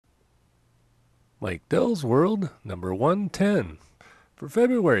Mike Dell's World, number 110, for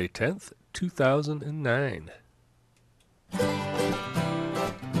February 10th, 2009.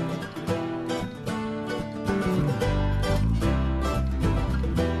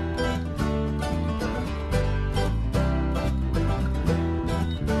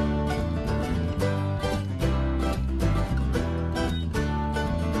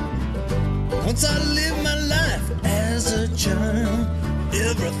 Once I lived my life as a child,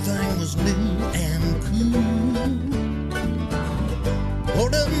 everything was new and cool.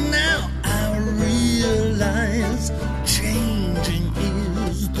 Older now, I realize changing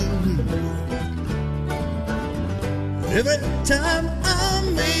is the rule. Every time I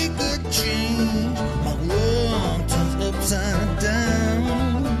make a change, my world turns upside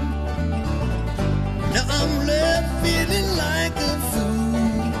down. Now I'm left feeling like a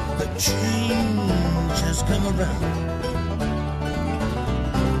fool. The change has come around.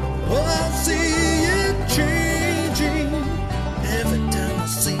 Oh, I see it changing every time I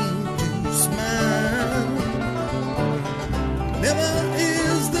seem to smile. Never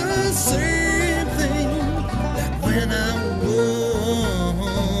is the same thing like when I was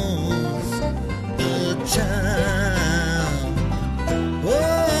a child.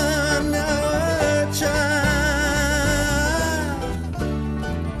 Oh, I'm now a child.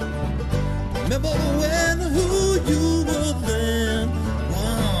 Remember when who you were then?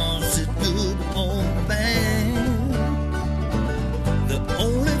 Was it good or bad? The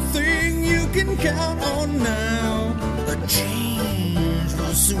only thing you can count on now, a change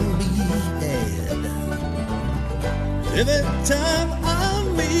will soon be had. Every time I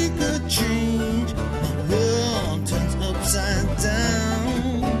make a change, my world turns upside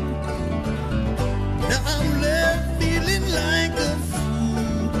down. Now I'm left feeling like a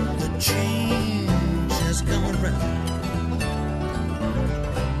fool. The change has come around.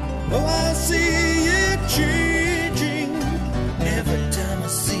 Oh, I see it changing every time I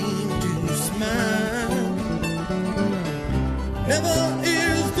seem to smile. Never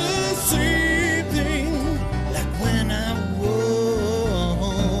is the same thing like when I was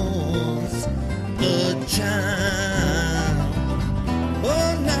a child.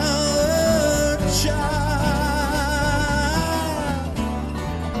 Oh, now a child.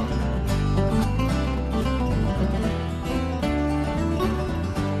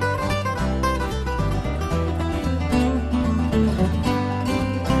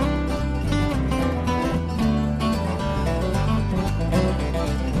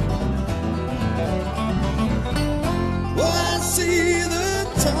 Well, I see the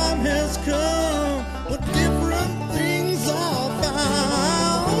time has come when different things are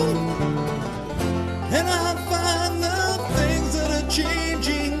found. And I find the things that are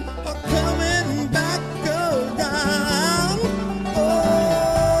changing are coming back around.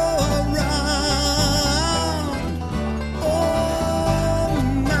 Oh, around. Oh,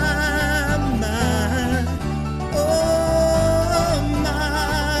 my. Oh, my.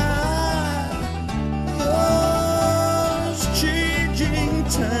 Those changing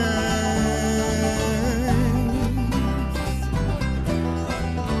times.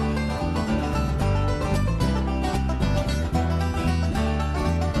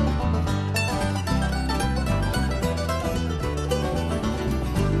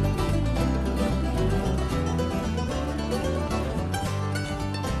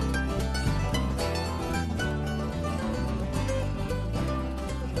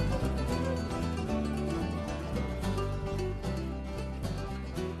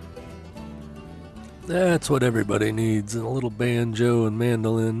 That's what everybody needs, a little banjo and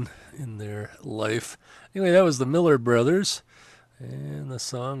mandolin in their life. Anyway, that was the Miller Brothers, and the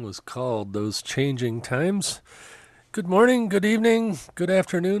song was called Those Changing Times. Good morning, good evening, good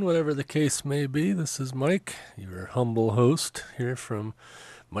afternoon, whatever the case may be. This is Mike, your humble host here from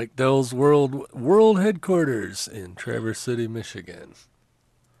Mike Dell's World Headquarters in Traverse City, Michigan.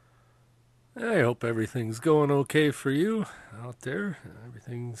 I hope everything's going okay for you out there.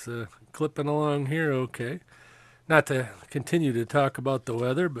 Everything's clipping along here okay. Not to continue to talk about the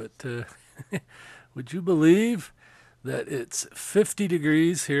weather, but would you believe that it's 50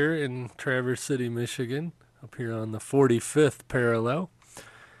 degrees here in Traverse City, Michigan, up here on the 45th parallel?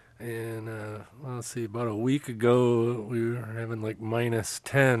 And let's see, about a week ago we were having like minus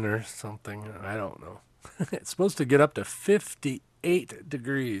 10 or something. I don't know. It's supposed to get up to 58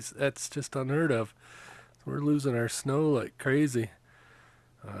 degrees. That's just unheard of. We're losing our snow like crazy.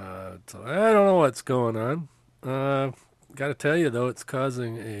 So I don't know what's going on. Got to tell you, though, it's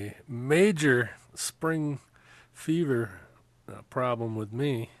causing a major spring fever problem with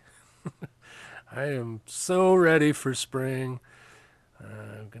me. I am so ready for spring.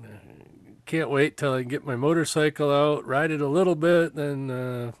 I'm going to can't wait till I can get my motorcycle out, ride it a little bit,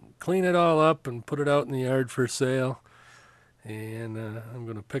 then clean it all up and put it out in the yard for sale. And I'm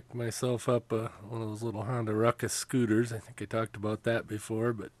going to pick myself up one of those little Honda Ruckus scooters. I think I talked about that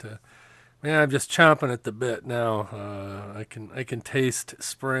before, but man, I'm just chomping at the bit now. I can taste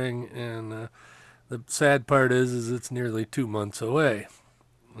spring, and the sad part is it's nearly 2 months away.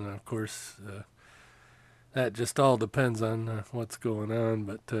 And of course, that just all depends on what's going on.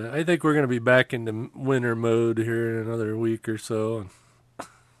 But I think we're going to be back into winter mode here in another week or so.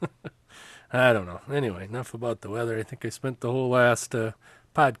 And I don't know. Anyway, enough about the weather. I think I spent the whole last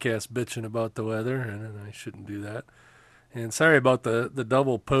podcast bitching about the weather, and I shouldn't do that. And sorry about the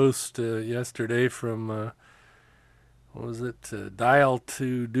double post yesterday from, what was it, Dial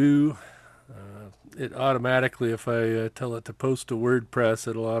to Do. It automatically, if I tell it to post to WordPress,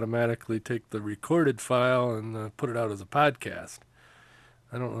 it'll automatically take the recorded file and put it out as a podcast.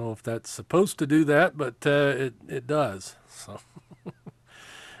 I don't know if that's supposed to do that, but it does. So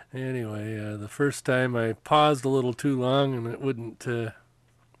anyway, the first time I paused a little too long and it wouldn't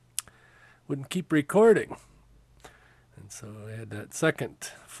keep recording. And so I had that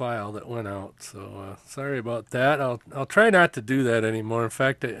second file that went out. So sorry about that. I'll try not to do that anymore. In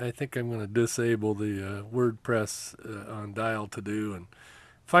fact, I think I'm going to disable the WordPress on Dial to Do and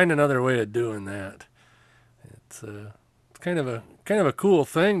find another way of doing that. It's kind of a cool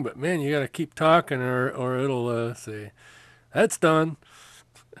thing, but man, you got to keep talking or it'll say that's done,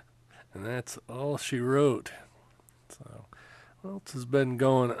 and that's all she wrote. So what else has been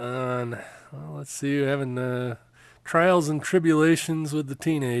going on? Well, let's see. We're having trials and tribulations with the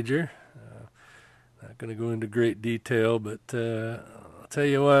teenager. Not going to go into great detail, but I'll tell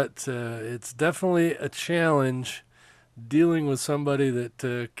you what, it's definitely a challenge dealing with somebody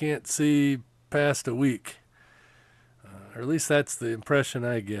that can't see past a week. Or at least that's the impression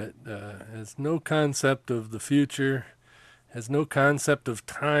I get. Has no concept of the future, has no concept of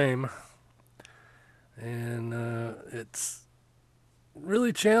time, and it's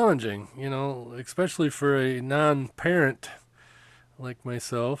really challenging, especially for a non-parent like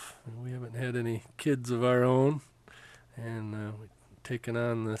myself. We haven't had any kids of our own, and we've taken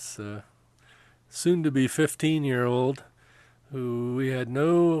on this soon-to-be 15-year-old who we had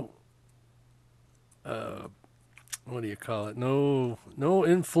no, no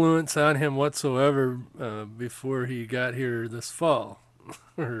influence on him whatsoever before he got here this fall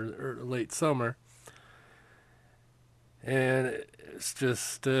or late summer. And it's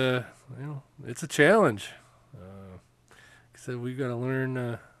just, it's a challenge. Like I said, we've got to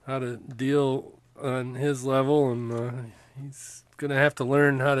learn how to deal on his level, and he's going to have to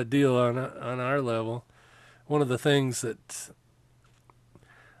learn how to deal on our level. One of the things that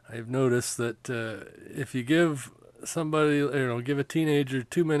I've noticed that if you give somebody, give a teenager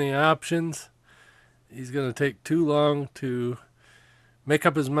too many options, he's going to take too long to make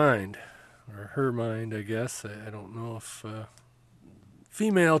up his mind. Or her mind, I guess. I don't know if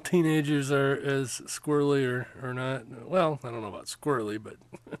female teenagers are as squirrely or not. Well, I don't know about squirrely, but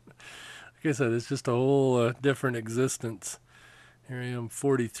like I said, it's just a whole different existence. Here I am,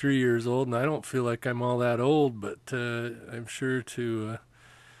 43 years old, and I don't feel like I'm all that old, but I'm sure to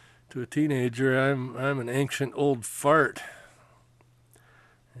a teenager, I'm an ancient old fart.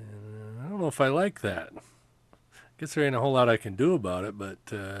 And I don't know if I like that. Guess there ain't a whole lot I can do about it, but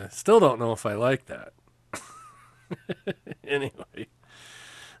still don't know if I like that. Anyway,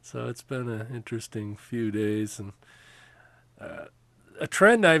 so it's been an interesting few days, and a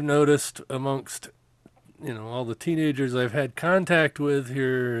trend I've noticed amongst all the teenagers I've had contact with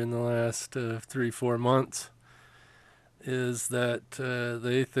here in the last 3-4 months is that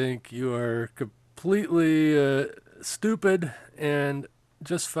they think you are completely stupid and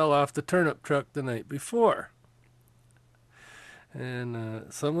just fell off the turnip truck the night before. And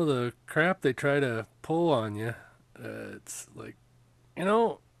some of the crap they try to pull on you, it's like,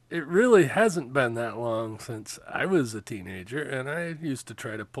 it really hasn't been that long since I was a teenager, and I used to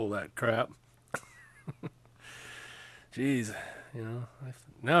try to pull that crap. Jeez,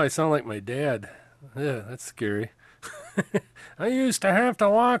 now I sound like my dad. Yeah, that's scary. I used to have to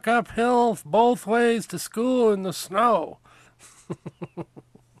walk uphill both ways to school in the snow.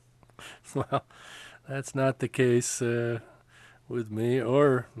 Well, that's not the case with me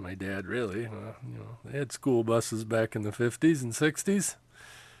or my dad, really. They had school buses back in the 50s and 60s,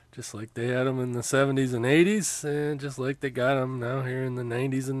 just like they had them in the 70s and 80s, and just like they got them now here in the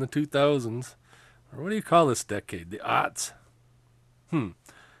 90s and the 2000s. Or what do you call this decade? The aughts?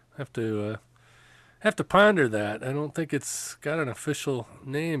 Have to ponder that. I don't think it's got an official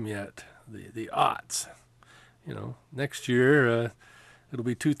name yet. The aughts. Next year It'll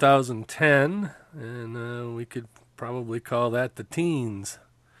be 2010, and we could probably call that the teens.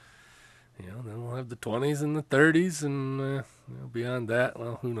 Then we'll have the 20s and the 30s, and beyond that,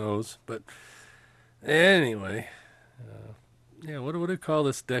 well, who knows? But anyway, what do we call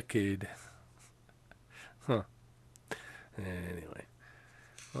this decade? Huh. Anyway,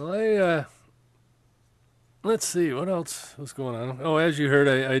 well, let's see, what else was going on? Oh, as you heard,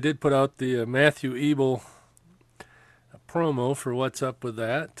 I did put out the Matthew Ebel promo for What's Up With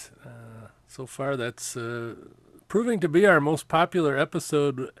That. So far, that's proving to be our most popular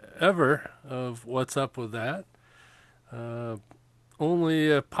episode ever of What's Up With That.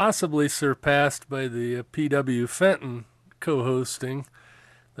 Only possibly surpassed by the P.W. Fenton co-hosting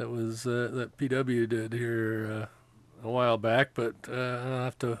that P.W. did here a while back, but I'll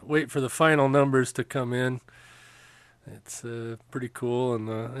have to wait for the final numbers to come in. It's pretty cool,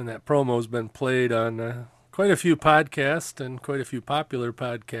 and that promo's been played on quite a few podcasts and quite a few popular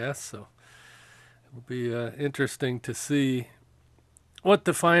podcasts, so it'll be interesting to see what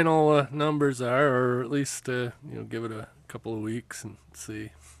the final numbers are, or at least give it a couple of weeks and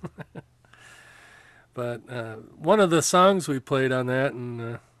see. But one of the songs we played on that,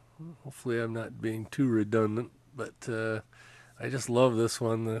 and hopefully I'm not being too redundant, but I just love this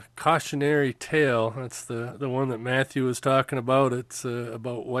one, the Cautionary Tale. That's the one that Matthew was talking about. It's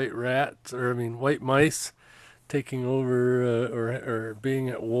about white mice taking over or being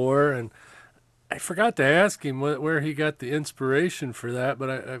at war. And I forgot to ask him where he got the inspiration for that, but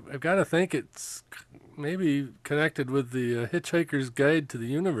I've got to think it's maybe connected with the Hitchhiker's Guide to the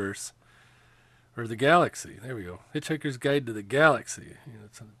Universe, or the Galaxy. There we go. Hitchhiker's Guide to the Galaxy.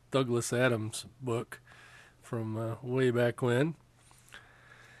 It's a Douglas Adams book from way back when.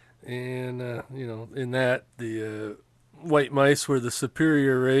 And, in that, the white mice were the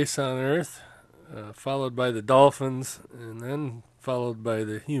superior race on Earth, followed by the dolphins, and then followed by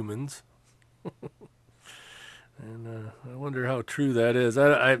the humans. And I wonder how true that is.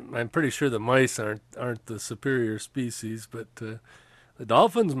 I'm pretty sure the mice aren't the superior species, but the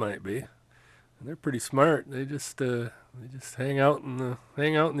dolphins might be. And they're pretty smart. They just hang out in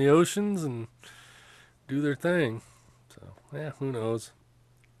the oceans and do their thing. So who knows?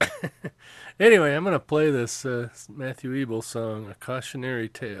 Anyway, I'm gonna play this Matthew Ebel song, "A Cautionary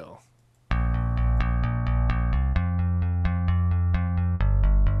Tale."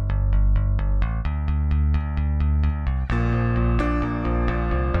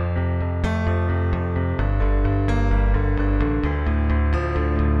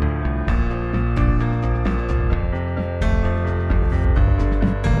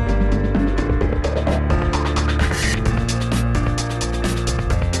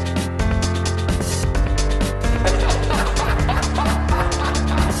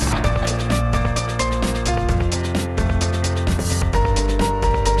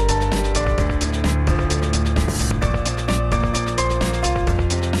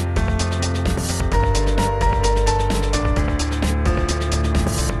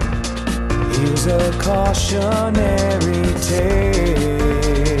 A cautionary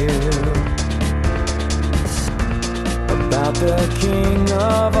tale about the king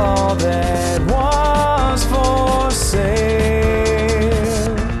of all that was for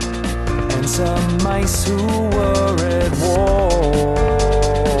sale, and some mice who were at war,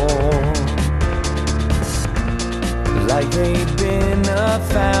 like they'd been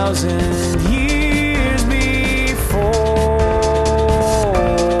 1,000 years before.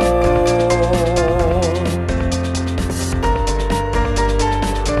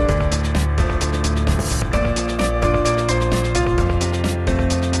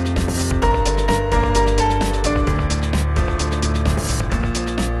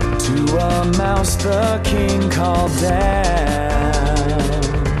 Mouse the king called down,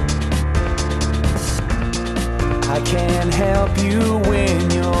 "I can't help you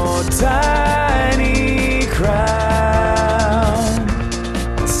win your tiny crown.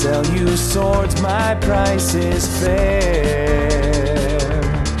 I'll sell you swords, my price is fair.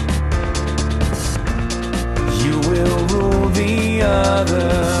 You will rule the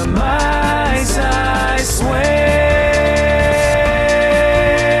other mice, I swear."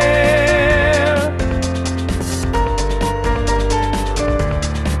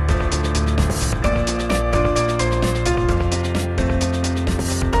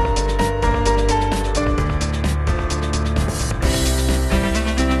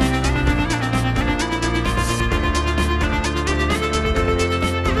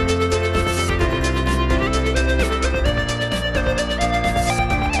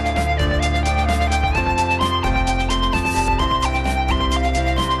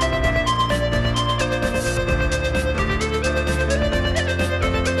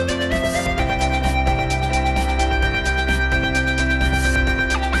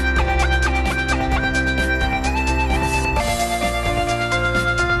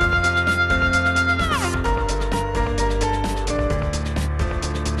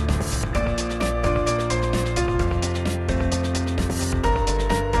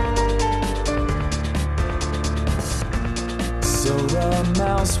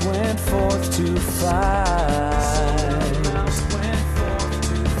 mouse went forth to fly.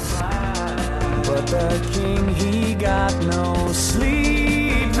 But the king, he got no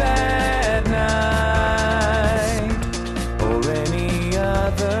sleep that night, or any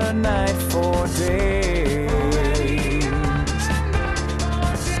other night for days.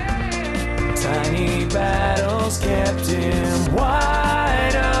 Tiny battles kept him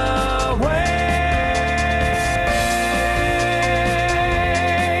wide awake.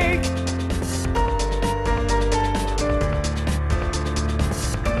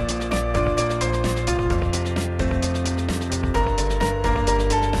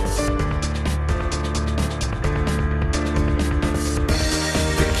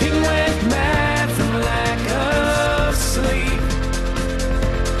 The king went mad from lack of sleep.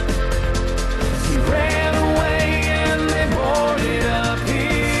 He ran away and they boarded up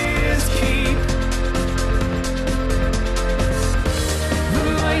his keep. The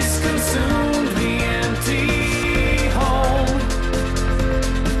mice consumed the empty home.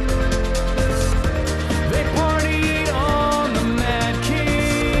 They partied on the Mad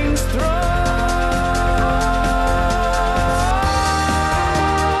King's throne.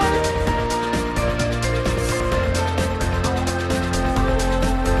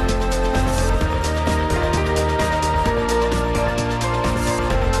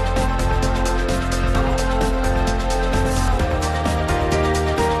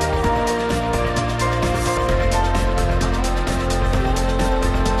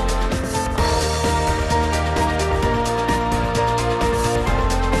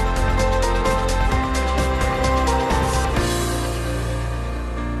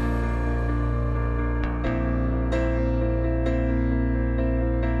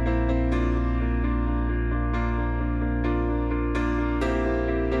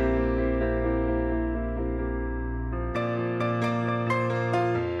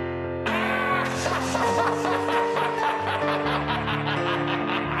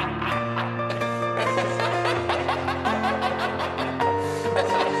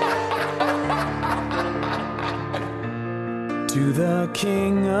 To the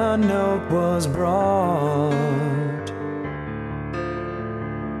king a note was brought.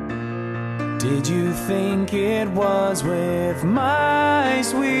 Did you think it was with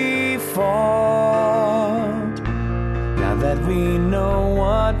mice we fought? Now that we know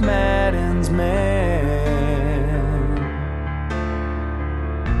what maddens men,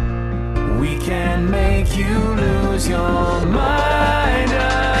 we can make you lose your mind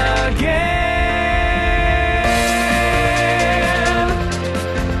again.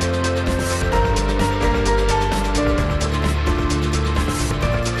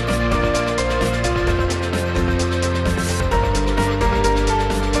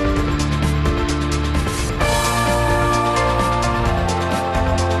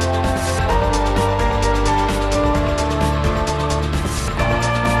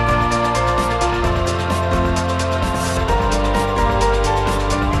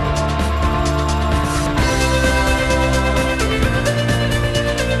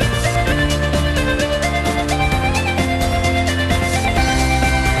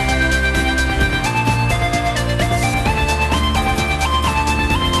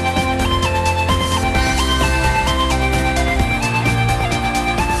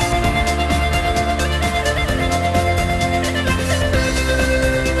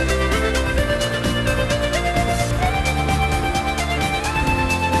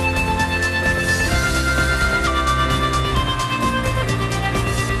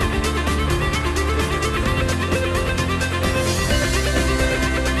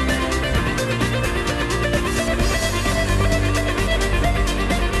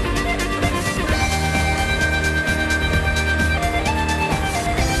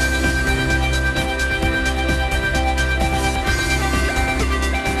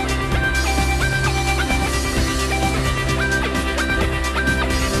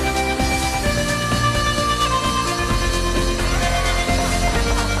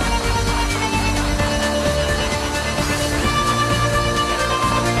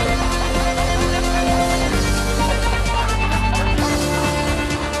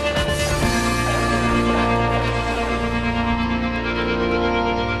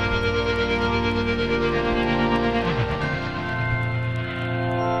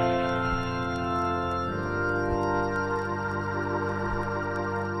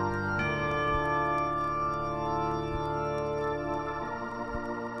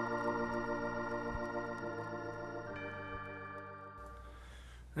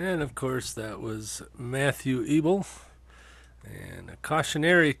 And of course, that was Matthew Ebel and a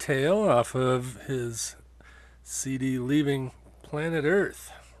cautionary tale off of his CD Leaving planet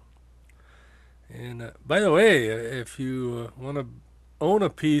Earth. And by the way, if you want to own a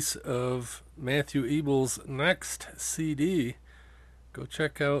piece of Matthew Ebel's next CD, go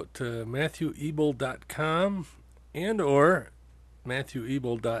check out MatthewEbel.com and or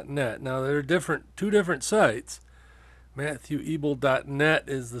MatthewEbel.net. Now there are two different sites. MatthewEbel.net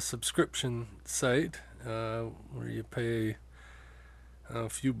is the subscription site where you pay a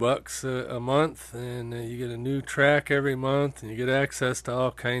few bucks a month, and you get a new track every month, and you get access to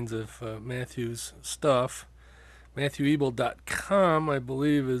all kinds of Matthew's stuff. MatthewEbel.com, I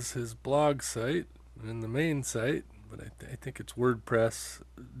believe, is his blog site and the main site, but I think it's WordPress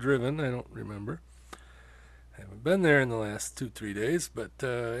driven. I don't remember. I haven't been there in the last 2-3 days, but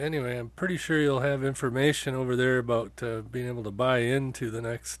anyway, I'm pretty sure you'll have information over there about being able to buy into the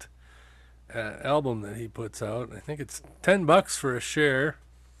next album that he puts out. I think it's $10 for a share,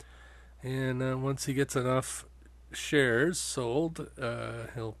 and once he gets enough shares sold,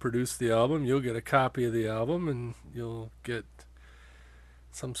 he'll produce the album. You'll get a copy of the album, and you'll get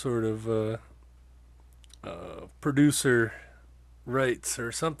some sort of producer rights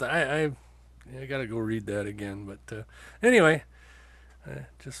or something. I gotta go read that again, but anyway, I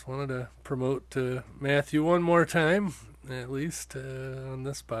just wanted to promote Matthew one more time, at least on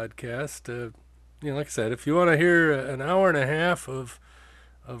this podcast. Like I said, if you want to hear an hour and a half of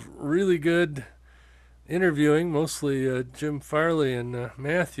really good interviewing, mostly Jim Farley and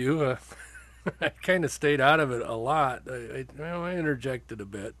Matthew, I kind of stayed out of it a lot. I interjected a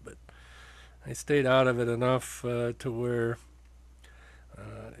bit, but I stayed out of it enough to where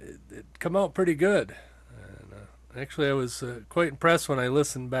it come out pretty good. And, actually, I was quite impressed when I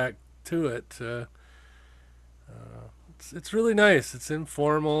listened back to it. It's really nice. It's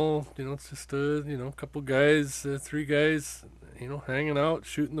informal. It's just a couple guys, three guys, hanging out,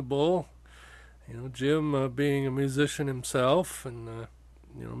 shooting the bull. Jim being a musician himself, and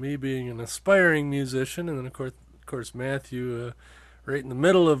me being an aspiring musician, and then of course Matthew right in the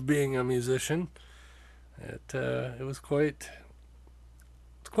middle of being a musician. It was quite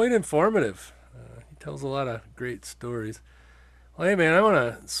informative. He tells a lot of great stories. Well, hey man, I want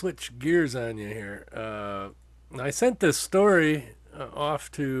to switch gears on you here. I sent this story off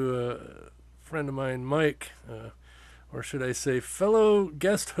to a friend of mine, Mike, or should I say fellow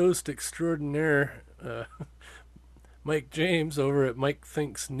guest host extraordinaire, Mike James over at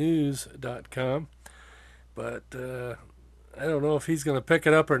MikeThinksNews.com. But I don't know if he's going to pick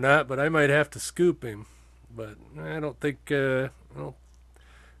it up or not, but I might have to scoop him. But I don't think it's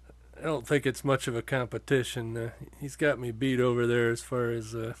much of a competition. He's got me beat over there as far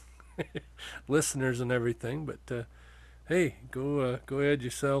as listeners and everything. But hey, go add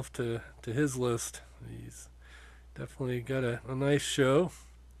yourself to his list. He's definitely got a nice show.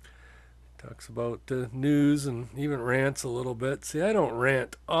 He talks about news and even rants a little bit. See, I don't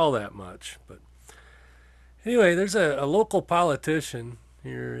rant all that much, but anyway, there's a local politician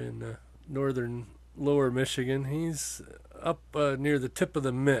here in northern lower Michigan. He's up near the tip of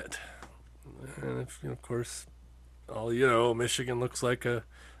the mitt. And if, of course, all Michigan looks like a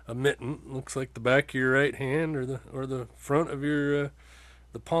mitten. Looks like the back of your right hand or the front of your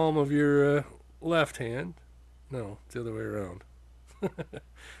the palm of your left hand. No, it's the other way around.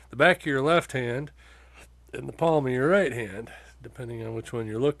 The back of your left hand and the palm of your right hand, depending on which one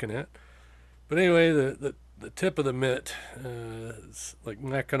you're looking at. But anyway, the tip of the mitt is like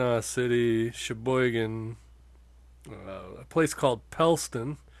Mackinac City, Sheboygan, a place called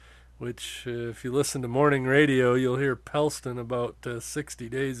Pellston, which if you listen to morning radio, you'll hear Pellston about 60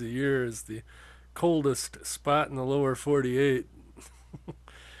 days a year is the coldest spot in the lower 48.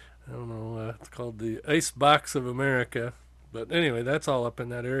 I don't know, it's called the Ice Box of America. But anyway, that's all up in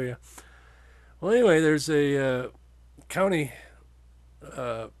that area. Well, anyway, there's a county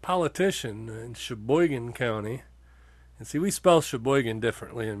politician in Sheboygan County. And see, we spell Sheboygan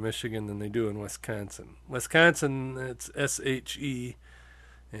differently in Michigan than they do in Wisconsin. Wisconsin, it's S-H-E,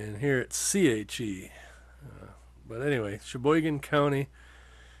 and here it's C-H-E. But anyway, Sheboygan County,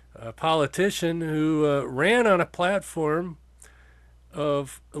 a politician who ran on a platform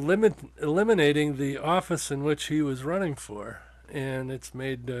of eliminating the office in which he was running for. And it's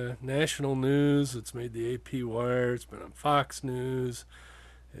made national news. It's made the AP Wire. It's been on Fox News.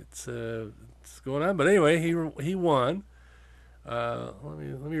 It's going on. But anyway, he won. Let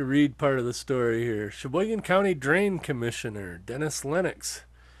me read part of the story here. Sheboygan County Drain Commissioner Dennis Lennox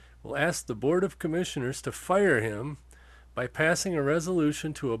will ask the Board of Commissioners to fire him by passing a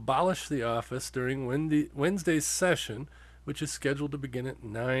resolution to abolish the office during Wednesday's session, which is scheduled to begin at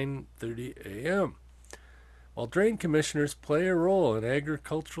 9:30 a.m. While drain commissioners play a role in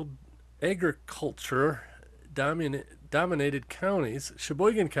agriculture dominated counties,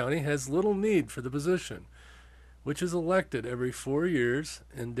 Sheboygan County has little need for the position, which is elected every 4 years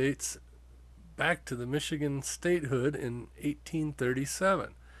and dates back to the Michigan statehood in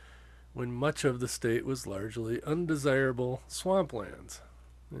 1837, when much of the state was largely undesirable swamplands.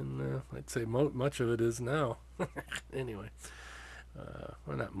 And I'd say much of it is now. Anyway,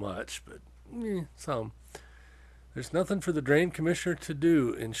 well, not much, but some. There's nothing for the drain commissioner to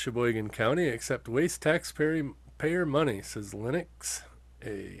do in Sheboygan County except waste taxpayer money, says Lennox,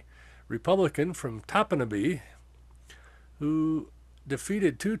 a Republican from Topanabee, who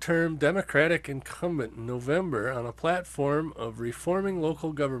defeated two-term Democratic incumbent in November on a platform of reforming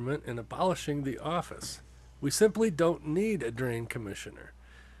local government and abolishing the office. We simply don't need a drain commissioner.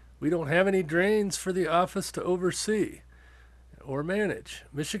 We don't have any drains for the office to oversee or manage.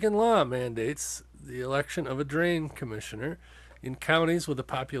 Michigan law mandates the election of a drain commissioner in counties with a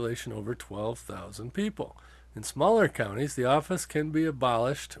population over 12,000 people. In smaller counties, the office can be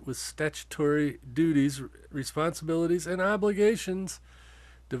abolished with statutory duties, responsibilities, and obligations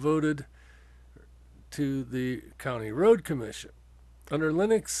devoted to the county road commission. Under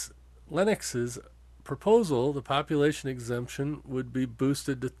Lennox's proposal, the population exemption would be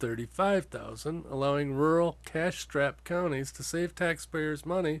boosted to 35,000, allowing rural, cash-strapped counties to save taxpayers'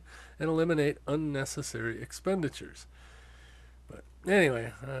 money and eliminate unnecessary expenditures. But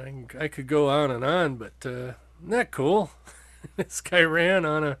anyway, I could go on, but isn't that cool? This guy ran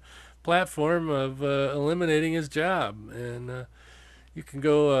on a platform of eliminating his job, and you can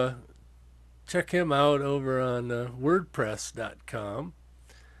go check him out over on WordPress.com.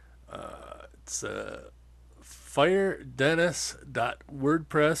 It's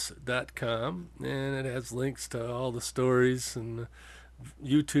firedennis.wordpress.com, and it has links to all the stories and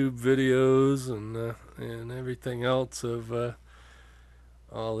YouTube videos and everything else of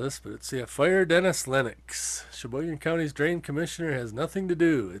all this. But it's Fire Dennis Lennox. Sheboygan County's drain commissioner has nothing to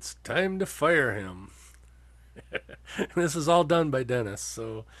do. It's time to fire him. This is all done by Dennis,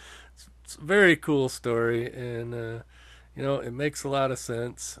 so it's a very cool story, and it makes a lot of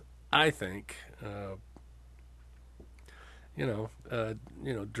sense. I think,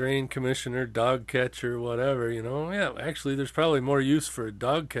 drain commissioner, dog catcher, whatever. Actually, there's probably more use for a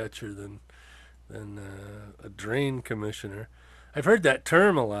dog catcher than a drain commissioner. I've heard that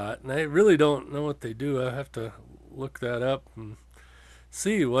term a lot, and I really don't know what they do. I have to look that up and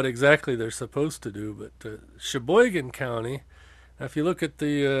see what exactly they're supposed to do. But Sheboygan County, now if you look at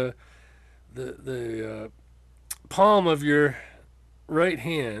the palm of your right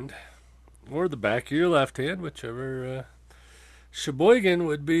hand or the back of your left hand, whichever, Sheboygan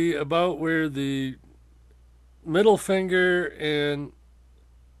would be about where the middle finger and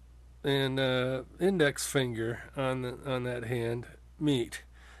index finger on that hand meet.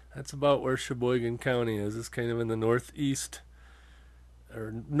 That's about where Sheboygan County is. It's kind of in the northeast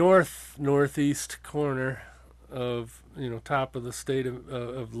or northeast corner of top of the state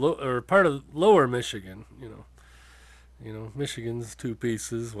or part of lower Michigan. Michigan's two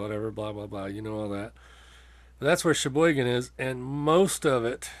pieces, whatever, blah, blah, blah. All that. But that's where Sheboygan is, and most of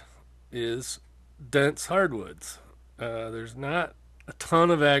it is dense hardwoods. There's not a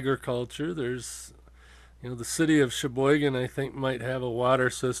ton of agriculture. There's, the city of Sheboygan, I think, might have a water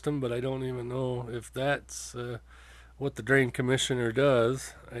system, but I don't even know if that's what the drain commissioner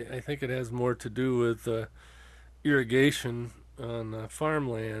does. I think it has more to do with irrigation on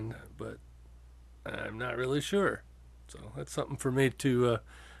farmland, but I'm not really sure. So that's something for me to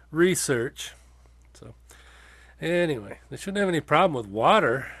research. So anyway, they shouldn't have any problem with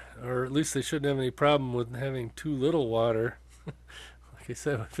water, or at least they shouldn't have any problem with having too little water. Like I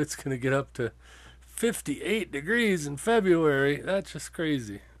said, if it's going to get up to 58 degrees in February, that's just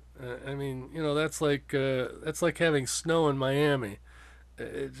crazy. That's like having snow in Miami.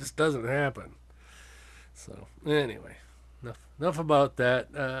 It just doesn't happen. So anyway, enough about that.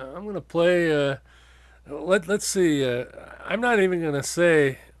 I'm going to play. Let's see. I'm not even going to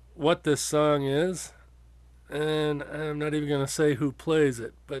say what this song is, and I'm not even going to say who plays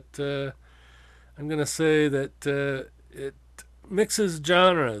it, but I'm going to say that it mixes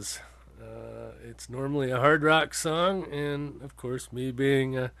genres. It's normally a hard rock song, and of course, me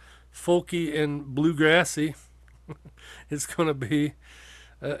being folky and bluegrassy, it's going to be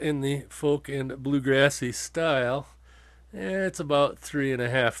in the folk and bluegrassy style. It's about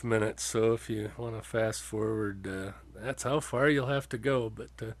 3.5 minutes, so if you want to fast forward, that's how far you'll have to go.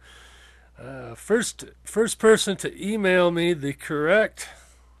 But first person to email me the correct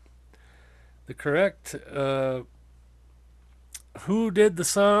who did the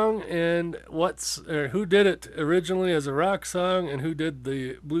song and who did it originally as a rock song and who did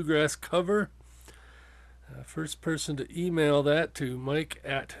the bluegrass cover. First person to email that to Mike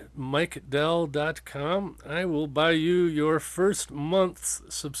at mikedell.com, I will buy you your first month's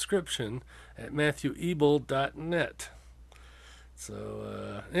subscription at matthewebel.net.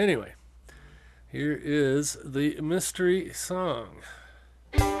 So, anyway, here is the mystery song.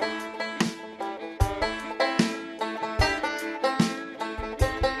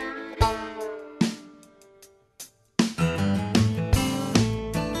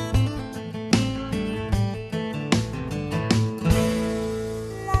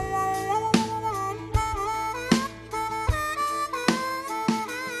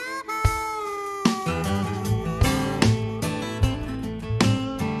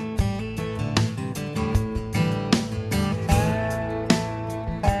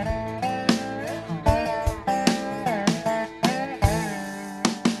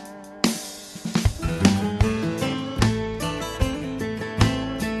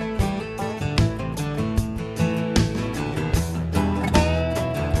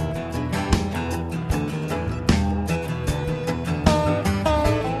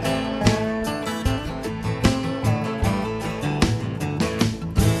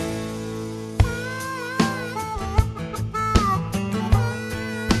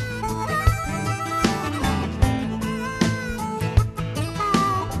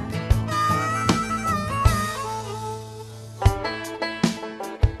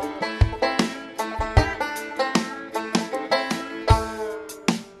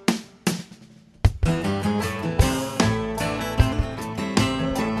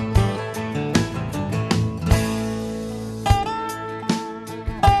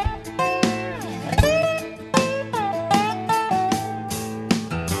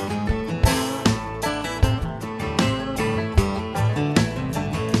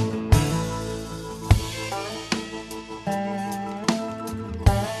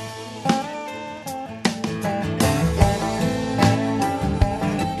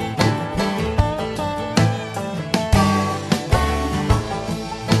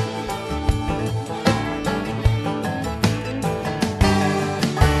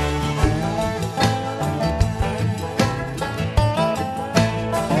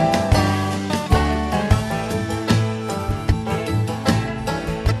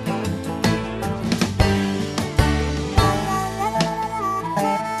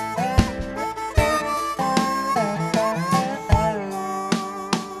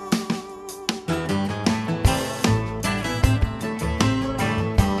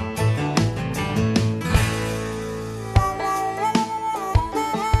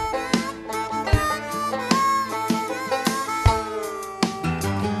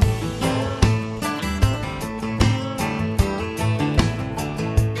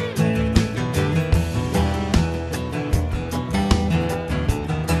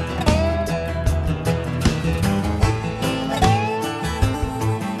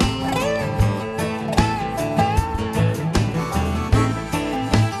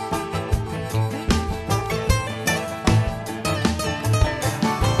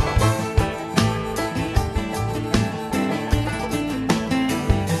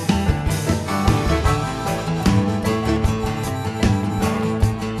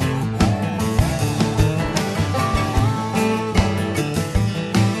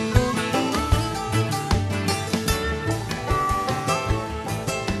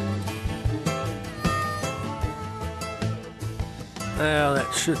 Well,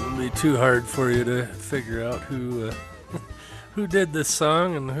 that shouldn't be too hard for you to figure out who who did this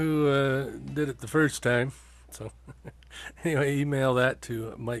song and who did it the first time. So anyway, email that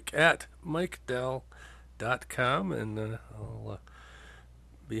to Mike at mikedell.com, and I'll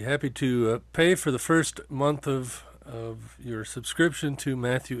be happy to pay for the first month of your subscription to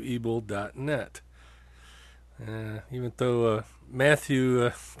matthewebel.net. Even though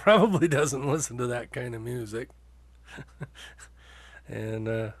Matthew probably doesn't listen to that kind of music.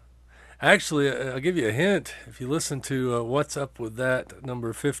 And actually, I'll give you a hint. If you listen to What's Up With That,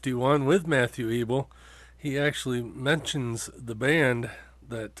 number 51, with Matthew Ebel, he actually mentions the band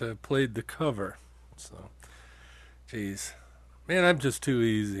that played the cover. So, geez. Man, I'm just too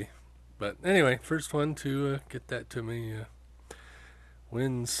easy. But anyway, first one to get that to me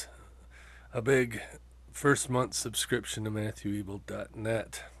wins a big first month subscription to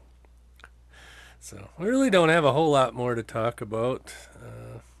matthewebel.net. So we really don't have a whole lot more to talk about.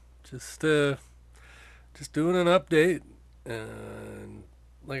 Just doing an update. And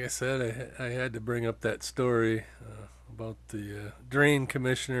like I said, I had to bring up that story about the drain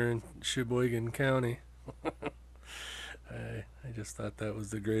commissioner in Sheboygan County. I just thought that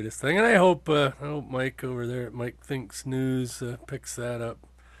was the greatest thing, and I hope Mike over there at Mike Thinks News picks that up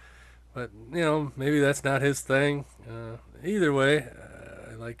But, maybe that's not his thing. Either way,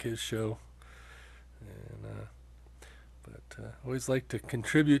 I like his show. And, always like to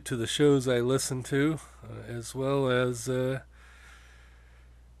contribute to the shows I listen to, as well as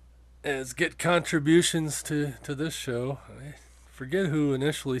get contributions to this show. I forget who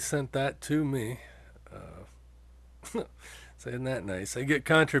initially sent that to me. Saying that nice. I get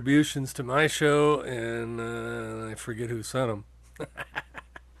contributions to my show, and I forget who sent them.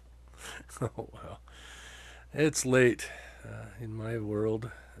 Oh well, it's late in my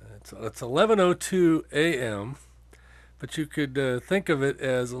world. It's 11:02 a.m. But you could think of it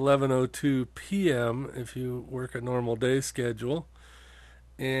as 11:02 p.m. if you work a normal day schedule,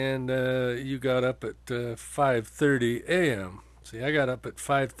 and you got up at 5:30 a.m. See, I got up at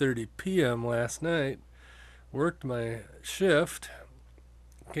 5:30 p.m. last night, worked my shift,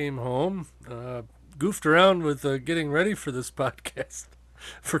 came home, goofed around with getting ready for this podcast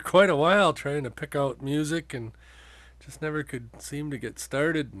for quite a while, trying to pick out music, and just never could seem to get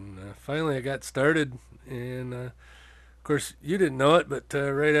started. And finally, I got started, and of course, you didn't know it, but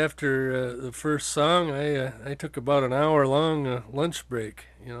right after the first song, I took about an hour-long lunch break.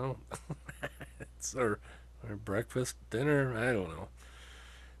 It's or breakfast, dinner, I don't know.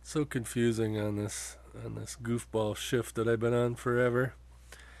 So confusing on this goofball shift that I've been on forever.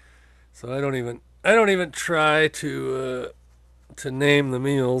 So I don't even try to name the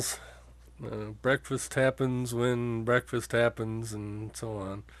meals. Breakfast happens when breakfast happens, and so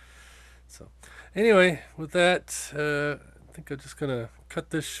on. So, anyway, with that, I think I'm just gonna cut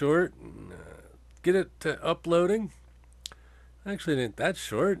this short and get it uploading. Actually, it ain't that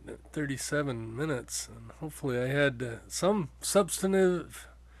short, 37 minutes, and hopefully I had some substantive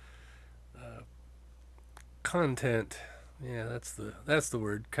content. Yeah, that's the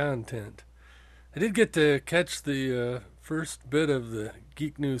word, content. I did get to catch the first bit of the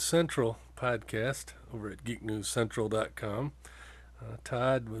Geek News Central podcast over at geeknewscentral.com.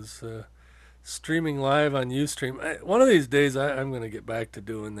 Todd was streaming live on Ustream. One of these days, I'm going to get back to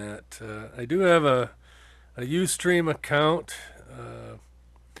doing that. I do have a Ustream account.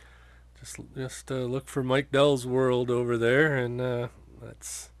 Just look for Mike Dell's World over there, and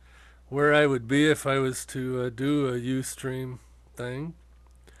that's where I would be if I was to do a Ustream thing.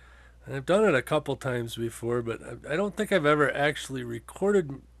 And I've done it a couple times before, but I don't think I've ever actually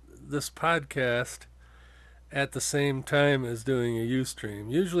recorded this podcast at the same time as doing a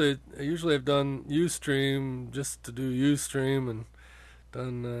Ustream. Usually I've done Ustream just to do Ustream, and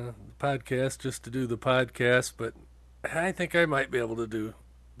done the podcast just to do the podcast. But I think I might be able to do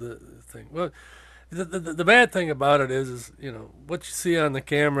the thing. Well, the bad thing about it is what you see on the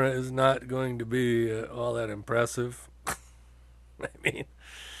camera is not going to be all that impressive. I mean,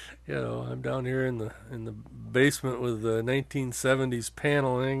 I'm down here in the basement with the 1970s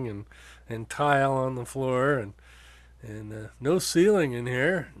paneling and tile on the floor, and no ceiling in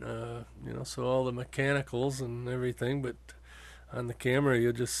here. So all the mechanicals and everything, but on the camera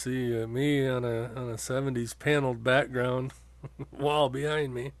you'll just see me on a 70s paneled background wall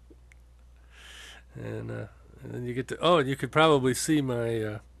behind me, and then you get to you could probably see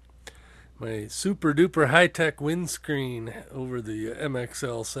my super duper high tech windscreen over the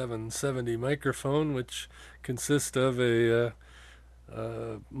MXL 770 microphone, which consists of a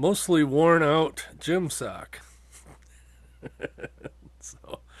mostly worn out gym sock.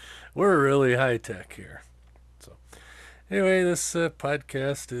 So we're really high tech here. So anyway, this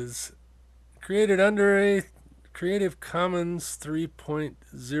podcast is created under a Creative Commons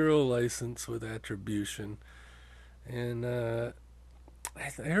 3.0 license with attribution, and I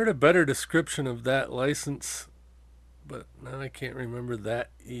heard a better description of that license, but now I can't remember that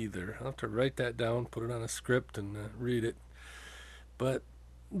either. I'll have to write that down, put it on a script, and read it. But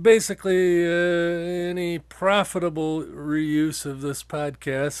basically, any profitable reuse of this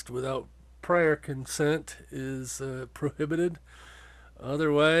podcast without prior consent is prohibited.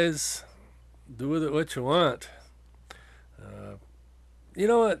 Otherwise, do with it what you want. You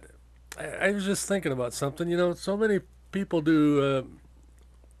know what? I was just thinking about something. So many people do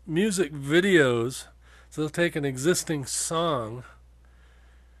music videos, so they'll take an existing song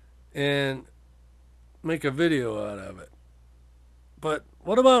and make a video out of it. But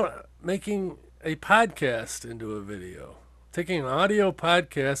what about making a podcast into a video? Taking an audio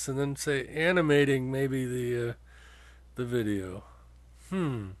podcast and then, say, animating maybe the video.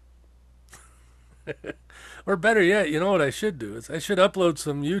 Or better yet, you know what I should do? Is I should upload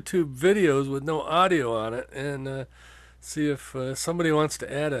some YouTube videos with no audio on it and see if somebody wants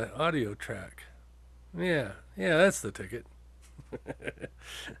to add an audio track. Yeah, that's the ticket.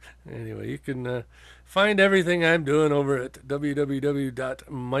 Anyway, you can find everything I'm doing over at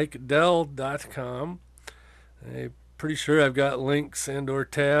www.mikedell.com. I'm pretty sure I've got links and or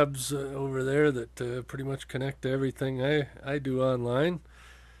tabs over there that pretty much connect to everything I do online.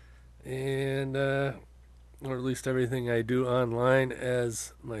 And, or at least everything I do online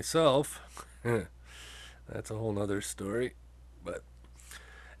as myself. That's a whole nother story. But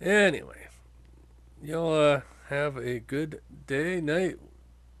anyway, y'all have a good day, night,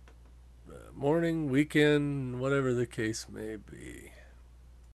 morning, weekend, whatever the case may be.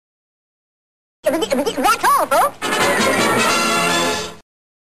 That's all, folks.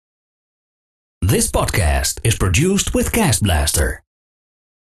 This podcast is produced with Cast Blaster.